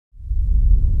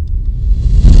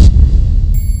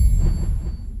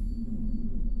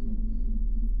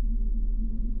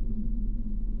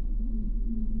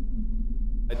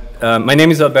My name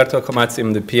is Alberto Accomazzi.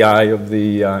 I'm the PI of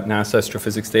the NASA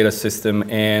Astrophysics Data System,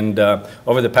 and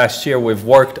over the past year we've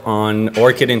worked on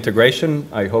ORCID integration.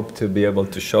 I hope to be able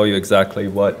to show you exactly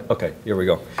what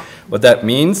that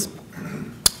means.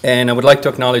 And I would like to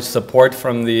acknowledge support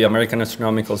from the American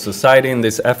Astronomical Society in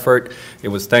this effort. It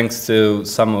was thanks to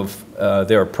some of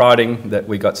their prodding that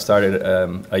we got started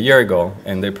a year ago,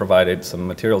 and they provided some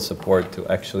material support to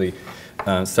actually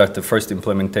start the first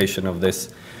implementation of this.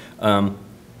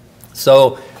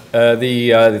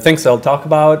 The things I'll talk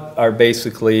about are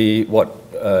basically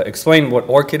explain what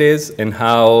ORCID is and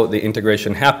how the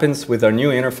integration happens with our new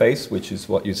interface, which is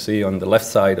what you see on the left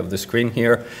side of the screen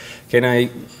here. Can I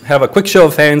have a quick show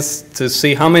of hands to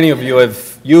see how many of you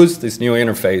have used this new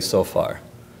interface so far?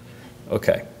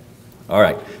 Okay. All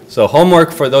right. So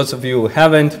homework for those of you who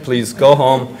haven't, please go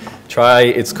home. Try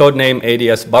its codename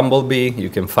ADS Bumblebee. You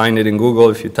can find it in Google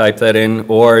if you type that in,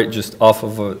 or just off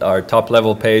of our top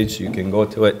level page, you can go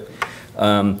to it.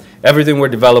 Everything we're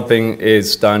developing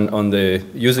is done on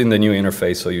using the new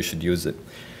interface, so you should use it.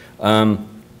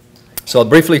 So I'll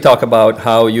briefly talk about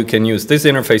how you can use this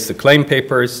interface to claim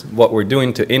papers, what we're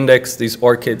doing to index these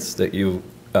ORCIDs that you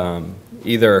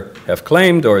either have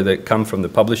claimed or that come from the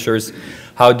publishers.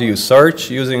 How do you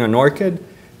search using an ORCID?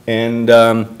 And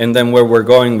then where we're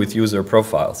going with user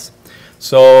profiles.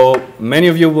 So many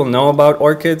of you will know about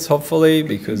ORCIDs, hopefully,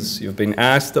 because you've been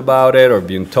asked about it or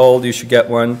been told you should get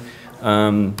one.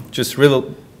 Just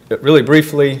really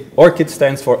briefly, ORCID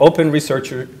stands for Open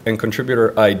Researcher and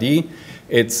Contributor ID.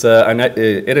 It's an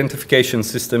identification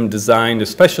system designed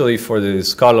especially for the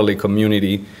scholarly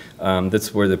community.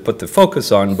 That's where they put the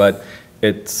focus on, but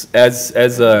it's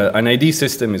an ID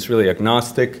system, it's really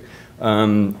agnostic.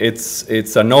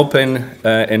 It's an open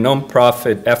and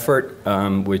non-profit effort,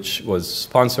 which was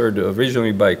sponsored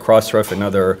originally by Crossref and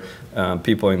other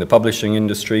people in the publishing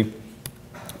industry.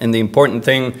 And the important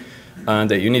thing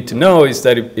that you need to know is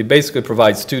that it basically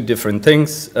provides two different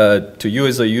things to you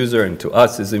as a user and to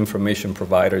us as information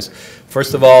providers.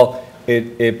 First of all,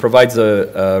 it provides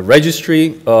a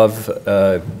registry of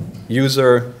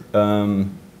user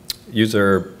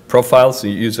profiles,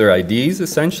 user IDs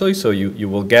essentially, so you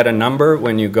will get a number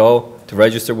when you go to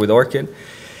register with ORCID.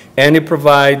 And it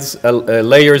provides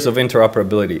layers of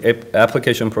interoperability,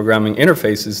 application programming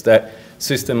interfaces that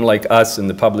systems like us and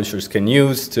the publishers can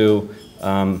use to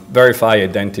verify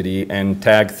identity and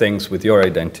tag things with your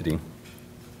identity.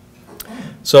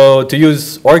 So to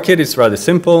use ORCID is rather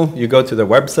simple. You go to the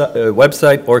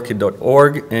website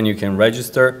orcid.org and you can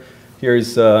register.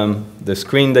 Here's the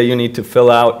screen that you need to fill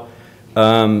out.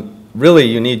 Really,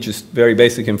 you need just very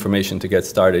basic information to get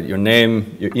started. Your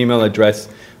name, your email address.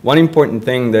 One important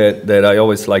thing that I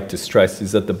always like to stress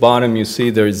is at the bottom you see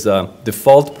there's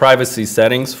default privacy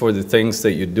settings for the things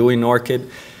that you do in ORCID.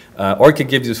 ORCID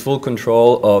gives you full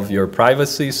control of your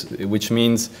privacy, which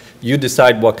means you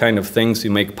decide what kind of things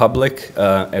you make public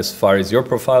as far as your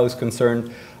profile is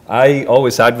concerned. I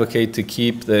always advocate to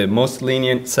keep the most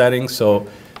lenient settings, so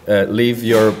leave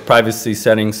your privacy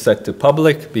settings set to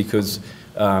public, because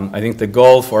I think the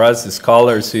goal for us as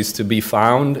scholars is to be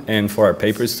found and for our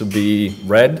papers to be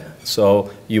read. So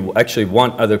you actually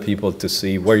want other people to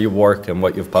see where you work and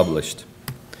what you've published.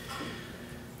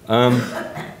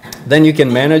 Then you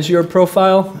can manage your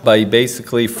profile by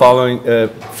basically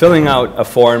filling out a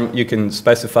form. You can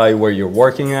specify where you're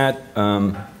working at.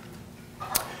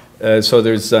 So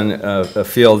there's a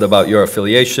field about your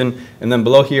affiliation, and then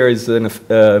below here is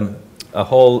a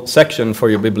whole section for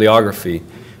your bibliography.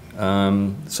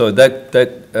 So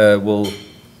that will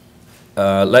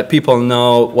let people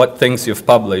know what things you've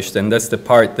published, and that's the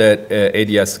part that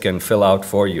ADS can fill out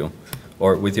for you,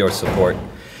 or with your support.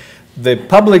 The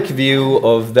public view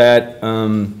of that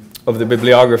of the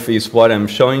bibliography is what I'm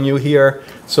showing you here.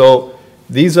 So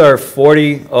these are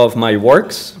 40 of my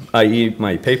works, i.e.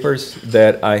 my papers,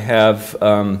 that I have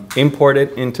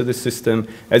imported into the system.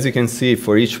 As you can see,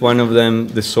 for each one of them,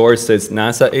 the source says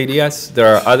NASA ADS. There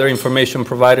are other information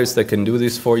providers that can do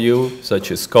this for you,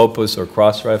 such as Scopus or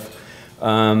Crossref.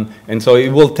 And so it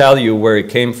will tell you where it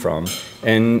came from.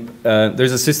 And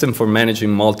there's a system for managing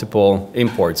multiple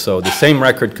imports. So the same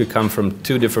record could come from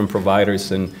 2 different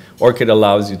providers, and ORCID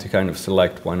allows you to kind of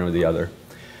select one or the other.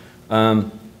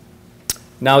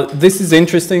 Now, this is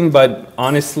interesting, but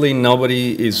honestly,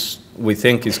 nobody we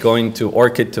think, is going to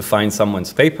ORCID to find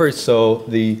someone's paper. So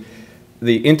the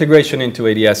integration into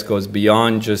ADS goes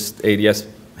beyond just ADS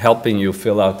helping you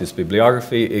fill out this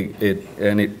bibliography.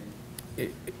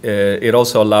 It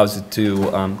also allows you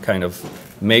to kind of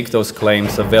make those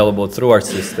claims available through our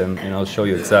system, and I'll show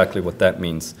you exactly what that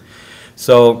means.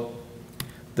 So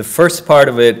the first part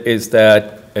of it is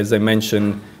that, as I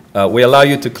mentioned, we allow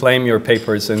you to claim your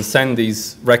papers and send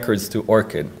these records to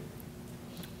ORCID.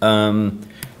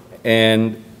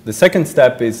 And the second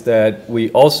step is that we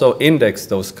also index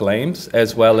those claims,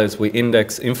 as well as we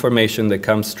index information that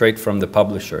comes straight from the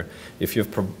publisher. If you've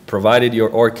provided your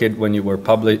ORCID when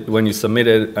you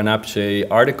submitted an APCHE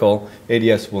article,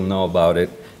 ADS will know about it,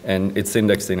 and it's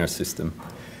indexed in our system.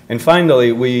 And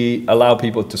finally, we allow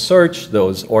people to search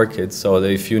those ORCIDs, so that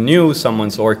if you knew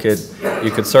someone's ORCID, you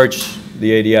could search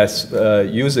the ADS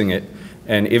using it,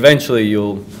 and eventually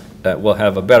you'll will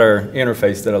have a better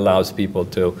interface that allows people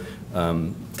to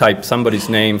type somebody's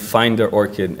name, find their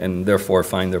ORCID, and therefore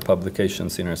find their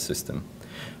publications in our system.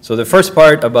 So the first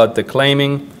part about the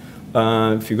claiming,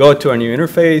 if you go to our new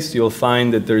interface, you'll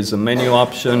find that there's a menu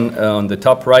option on the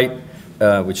top right,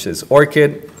 which says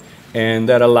ORCID, and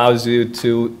that allows you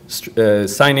to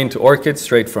sign into ORCID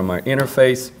straight from our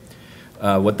interface.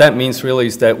 What that means really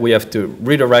is that we have to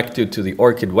redirect you to the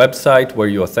ORCID website where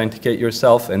you authenticate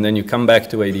yourself, and then you come back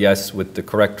to ADS with the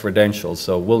correct credentials.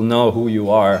 So we'll know who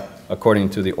you are according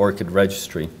to the ORCID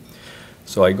registry.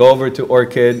 So I go over to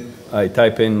ORCID, I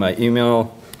type in my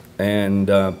email and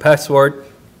password.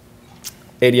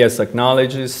 ADS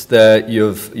acknowledges that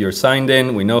you're signed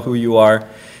in, we know who you are,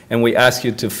 and we ask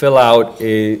you to fill out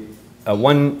a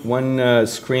one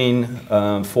screen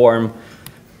form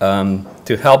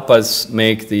to help us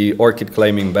make the ORCID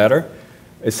claiming better.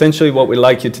 Essentially what we'd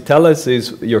like you to tell us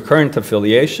is your current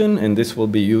affiliation, and this will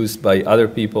be used by other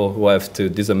people who have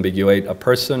to disambiguate a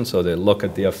person, so they look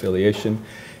at the affiliation,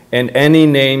 and any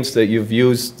names that you've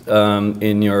used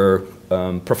in your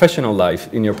professional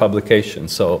life, in your publication.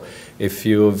 So if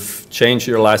you've changed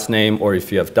your last name, or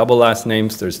if you have double last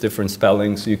names, there's different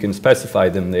spellings, you can specify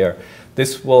them there.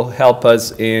 This will help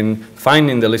us in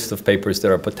finding the list of papers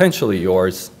that are potentially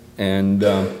yours and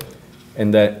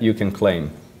that you can claim.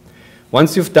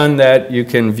 Once you've done that, you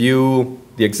can view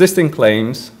the existing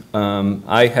claims.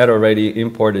 I had already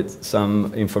imported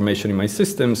some information in my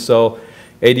system, so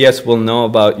ADS will know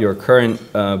about your current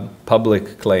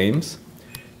public claims.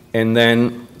 And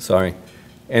then,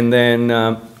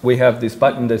 we have this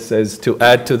button that says to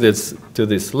add to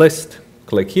this list.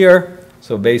 Click here.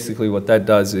 So basically what that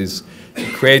does is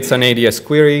it creates an ADS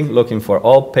query looking for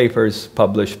all papers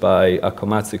published by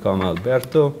Accomazzi,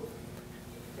 Alberto,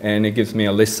 and it gives me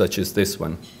a list such as this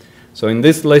one. So in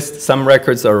this list, some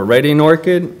records are already in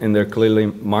ORCID, and they're clearly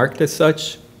marked as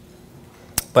such,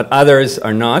 but others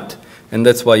are not, and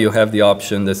that's why you have the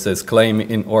option that says claim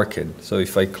in ORCID. So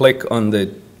if I click on the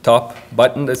top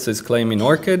button that says claim in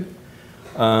ORCID,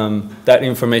 that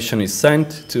information is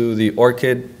sent to the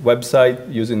ORCID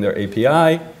website using their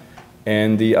API,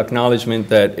 and the acknowledgement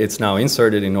that it's now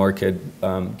inserted in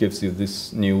ORCID gives you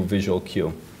this new visual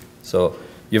cue. So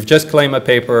you've just claimed a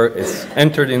paper, it's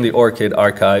entered in the ORCID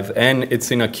archive, and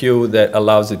it's in a queue that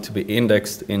allows it to be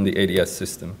indexed in the ADS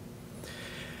system.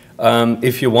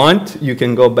 If you want, you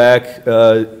can go back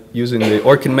using the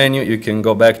ORCID menu, you can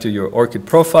go back to your ORCID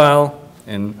profile,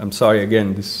 and I'm sorry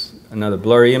again, this is another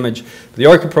blurry image. The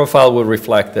ORCID profile will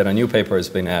reflect that a new paper has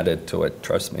been added to it,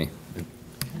 trust me.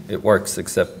 It works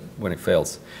except when it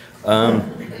fails.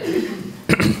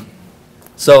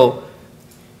 So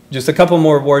just a couple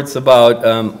more words about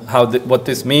what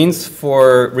this means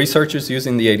for researchers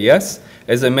using the ADS.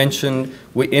 As I mentioned,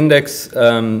 we index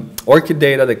ORCID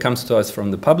data that comes to us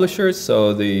from the publishers,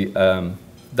 so the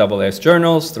AAS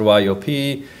journals through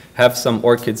IOP have some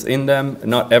ORCIDs in them.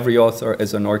 Not every author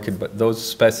is an ORCID, but those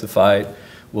specified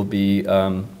will be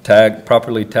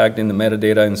properly tagged in the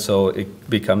metadata, and so it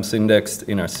becomes indexed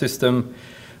in our system.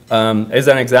 As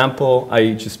an example,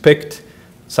 I just picked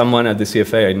someone at the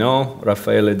CFA I know,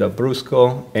 Raffaele da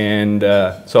Brusco, and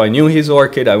so I knew his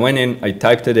ORCID. I went in, I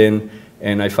typed it in,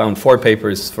 and I found 4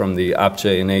 papers from the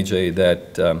APCHE and AJ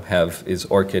that have his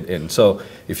ORCID in. So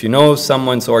if you know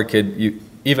someone's ORCID,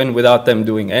 even without them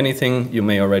doing anything, you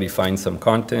may already find some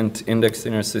content indexed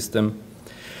in our system.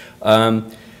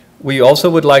 We also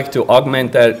would like to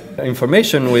augment that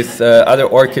information with other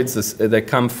ORCIDs that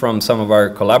come from some of our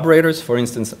collaborators. For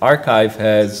instance, Archive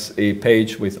has a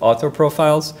page with author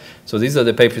profiles. So these are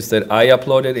the papers that I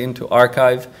uploaded into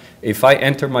Archive. If I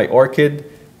enter my ORCID,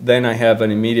 then I have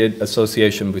an immediate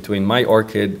association between my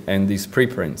ORCID and these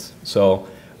preprints. So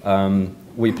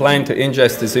we plan to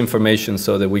ingest this information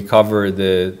so that we cover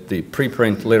the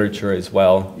preprint literature as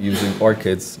well using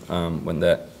ORCIDs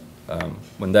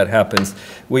when that happens.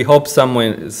 We hope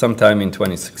sometime in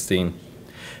 2016.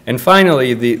 And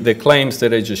finally, the claims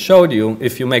that I just showed you,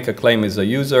 if you make a claim as a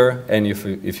user and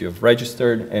if you've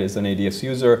registered as an ADS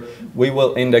user, we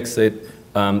will index it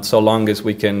so long as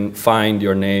we can find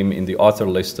your name in the author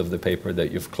list of the paper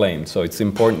that you've claimed. So it's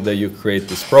important that you create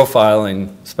this profile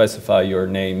and specify your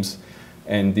names,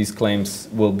 and these claims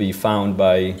will be found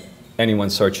by anyone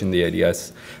searching the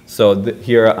ADS. So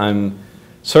here I'm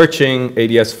searching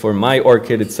ADS for my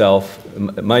ORCID itself,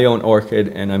 my own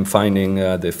ORCID, and I'm finding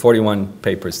the 41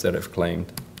 papers that I've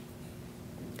claimed.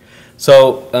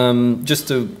 So just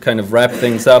to kind of wrap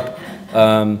things up,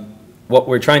 what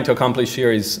we're trying to accomplish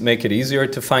here is make it easier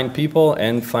to find people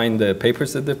and find the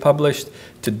papers that they've published.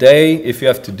 Today, if you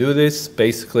have to do this,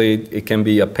 basically it can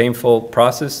be a painful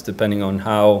process depending on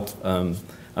how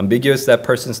ambiguous that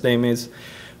person's name is.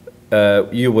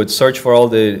 You would search for all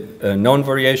the known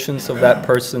variations of that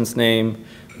person's name.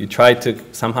 You try to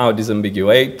somehow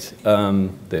disambiguate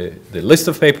the list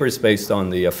of papers based on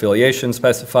the affiliation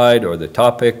specified or the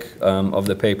topic of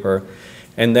the paper.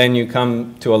 And then you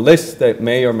come to a list that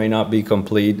may or may not be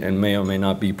complete and may or may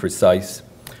not be precise.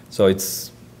 So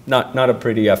it's not a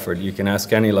pretty effort. You can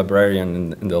ask any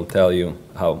librarian and they'll tell you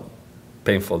how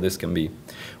painful this can be.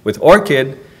 With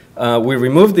ORCID, we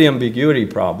removed the ambiguity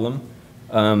problem,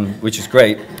 which is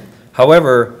great.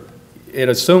 However, it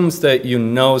assumes that you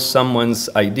know someone's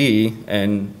ID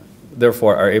and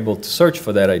therefore are able to search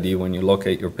for that ID when you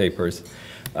locate your papers.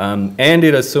 And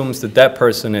it assumes that that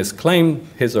person has claimed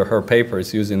his or her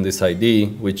papers using this ID,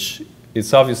 which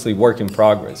is obviously work in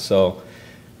progress. So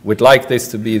we'd like this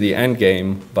to be the end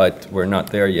game, but we're not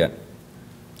there yet.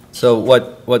 So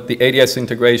what the ADS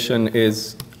integration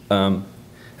is,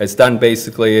 has done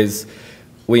basically is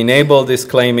we enable this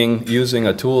claiming using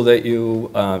a tool that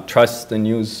you trust and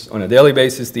use on a daily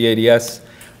basis, the ADS.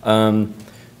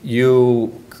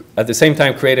 You, at the same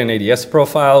time, create an ADS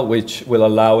profile, which will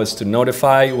allow us to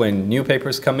notify when new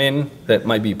papers come in that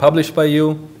might be published by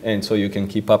you, and so you can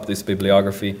keep up this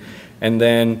bibliography. And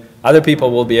then other people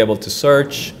will be able to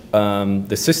search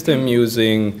the system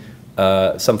using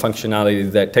some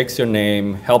functionality that takes your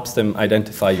name, helps them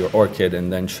identify your ORCID,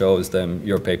 and then shows them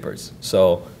your papers.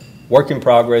 So work in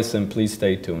progress, and please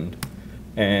stay tuned.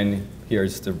 And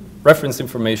here's the reference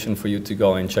information for you to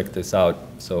go and check this out.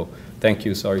 So thank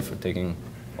you. Sorry for taking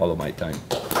all of my time.